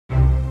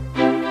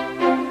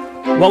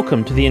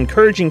Welcome to the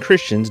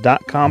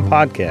EncouragingChristians.com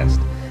podcast.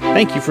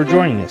 Thank you for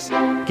joining us.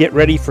 Get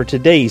ready for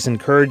today's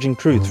encouraging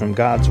truth from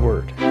God's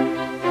Word.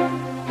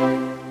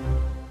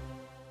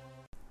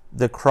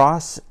 The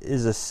cross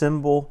is a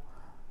symbol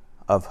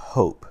of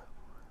hope.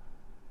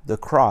 The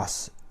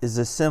cross is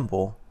a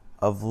symbol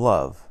of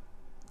love.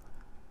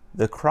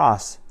 The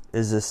cross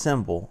is a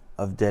symbol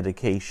of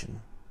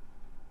dedication.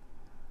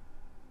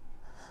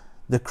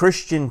 The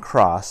Christian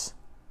cross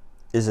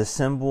is a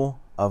symbol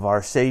of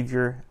our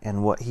Savior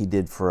and what He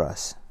did for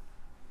us.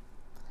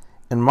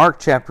 In Mark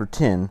chapter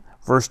 10,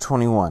 verse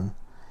 21,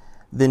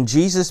 Then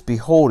Jesus,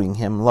 beholding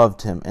him,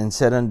 loved him, and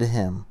said unto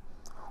him,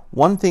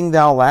 One thing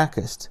thou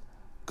lackest,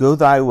 go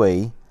thy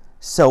way,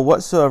 sell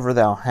whatsoever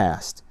thou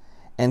hast,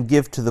 and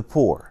give to the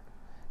poor,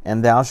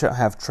 and thou shalt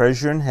have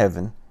treasure in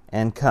heaven,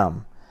 and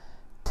come,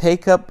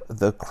 take up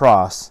the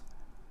cross,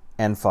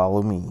 and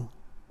follow me.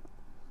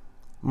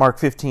 Mark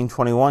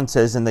 15:21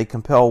 says, And they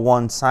compel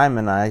one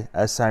Simon,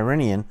 a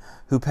Cyrenian,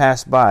 who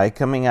passed by,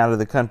 coming out of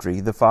the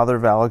country, the father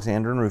of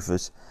Alexander and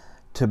Rufus,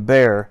 to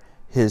bear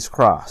his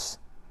cross.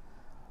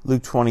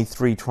 Luke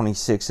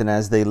 23:26, And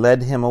as they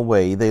led him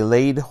away, they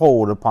laid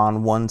hold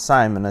upon one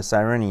Simon, a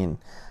Cyrenian,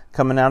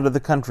 coming out of the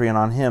country, and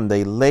on him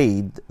they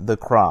laid the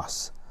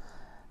cross,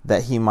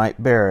 that he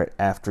might bear it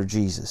after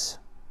Jesus.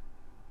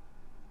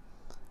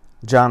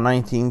 John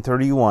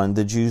 19:31,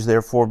 The Jews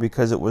therefore,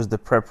 because it was the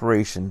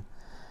preparation,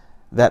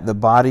 that the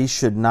body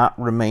should not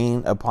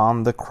remain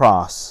upon the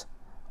cross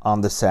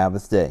on the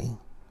Sabbath day.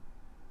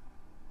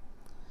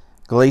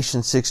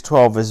 Galatians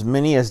 6:12, As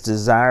many as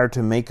desire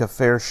to make a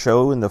fair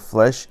show in the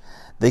flesh,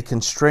 they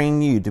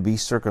constrain you to be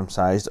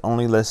circumcised,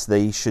 only lest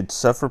they should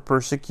suffer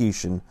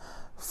persecution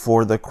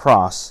for the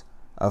cross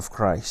of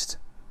Christ.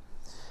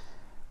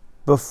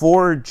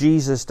 Before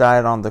Jesus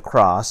died on the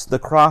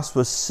cross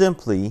was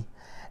simply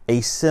a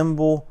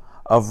symbol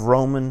of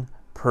Roman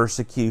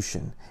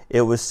persecution.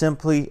 It was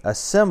simply a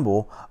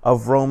symbol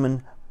of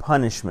Roman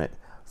punishment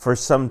for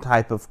some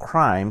type of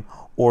crime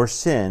or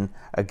sin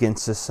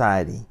against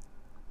society.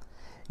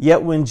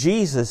 Yet when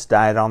Jesus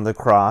died on the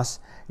cross,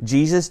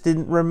 Jesus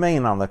didn't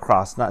remain on the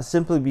cross, not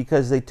simply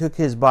because they took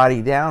his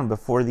body down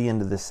before the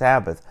end of the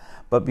Sabbath,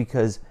 but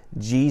because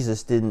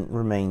Jesus didn't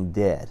remain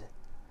dead.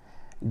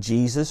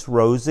 Jesus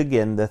rose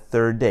again the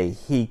third day.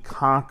 He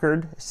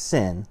conquered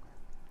sin,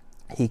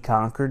 he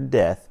conquered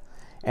death,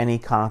 and he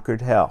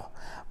conquered hell.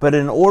 But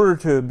in order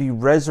to be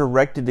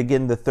resurrected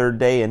again the third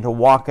day and to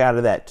walk out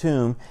of that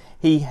tomb,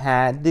 he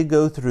had to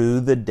go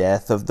through the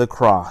death of the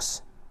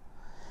cross.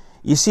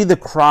 You see, the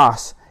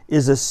cross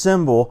is a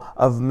symbol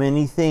of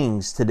many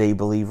things today,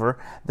 believer.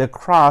 The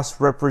cross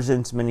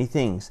represents many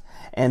things.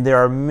 And there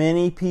are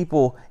many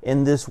people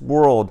in this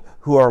world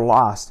who are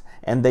lost,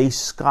 and they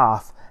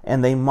scoff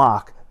and they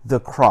mock the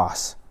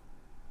cross.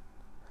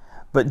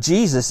 But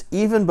Jesus,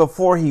 even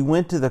before he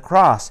went to the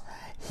cross,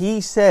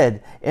 he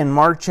said in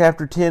Mark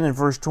chapter 10 and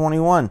verse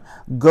 21,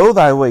 Go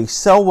thy way,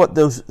 sell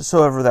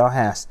whatsoever thou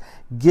hast,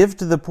 give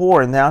to the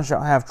poor, and thou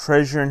shalt have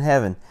treasure in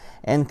heaven.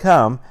 And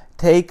come,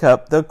 take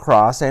up the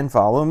cross and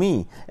follow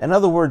me. In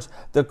other words,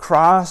 the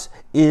cross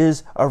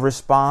is a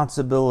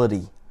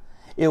responsibility.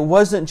 It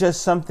wasn't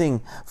just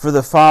something for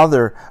the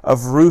father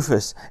of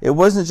Rufus. It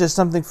wasn't just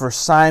something for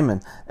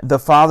Simon, the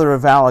father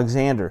of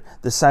Alexander,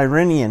 the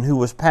Cyrenian who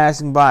was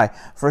passing by,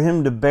 for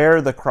him to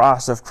bear the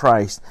cross of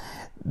Christ.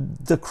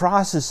 The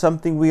cross is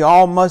something we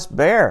all must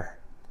bear.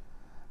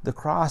 The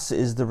cross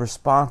is the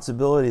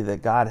responsibility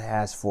that God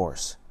has for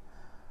us.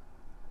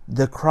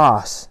 The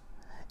cross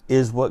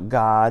is what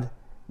God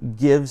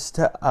gives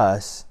to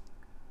us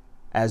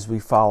as we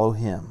follow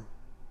Him.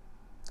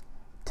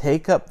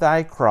 Take up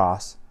thy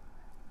cross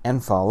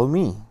and follow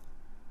me.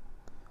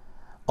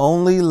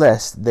 Only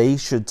lest they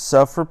should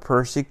suffer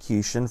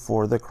persecution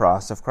for the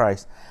cross of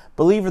Christ.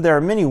 Believer, there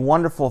are many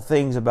wonderful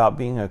things about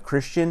being a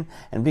Christian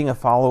and being a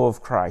follower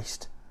of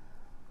Christ.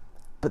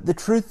 But the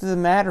truth of the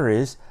matter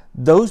is,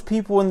 those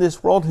people in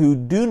this world who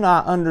do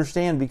not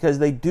understand because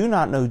they do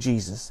not know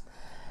Jesus,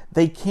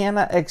 they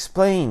cannot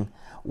explain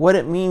what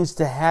it means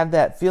to have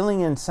that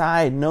feeling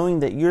inside, knowing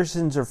that your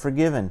sins are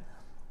forgiven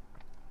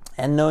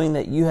and knowing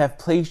that you have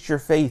placed your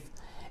faith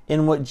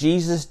in what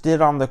Jesus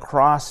did on the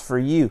cross for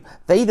you.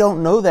 They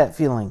don't know that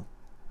feeling.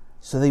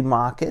 So they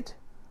mock it.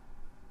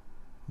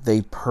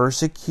 They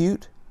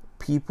persecute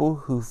people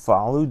who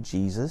follow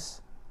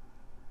Jesus.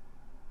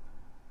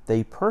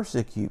 They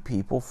persecute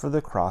people for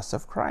the cross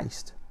of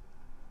Christ.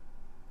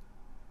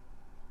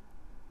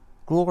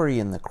 Glory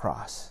in the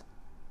cross.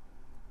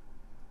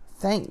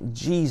 Thank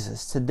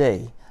Jesus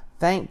today.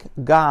 Thank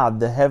God,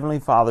 the Heavenly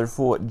Father,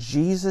 for what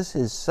Jesus,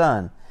 His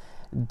Son,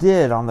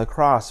 did on the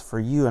cross for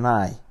you and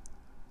I.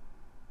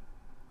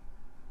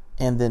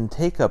 And then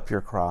take up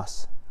your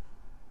cross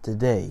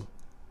today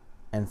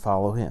and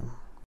follow Him.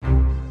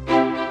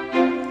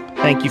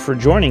 Thank you for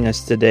joining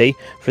us today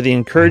for the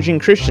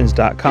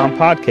EncouragingChristians.com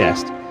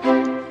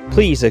podcast.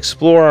 Please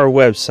explore our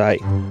website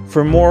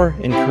for more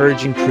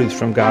encouraging truths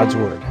from God's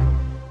Word.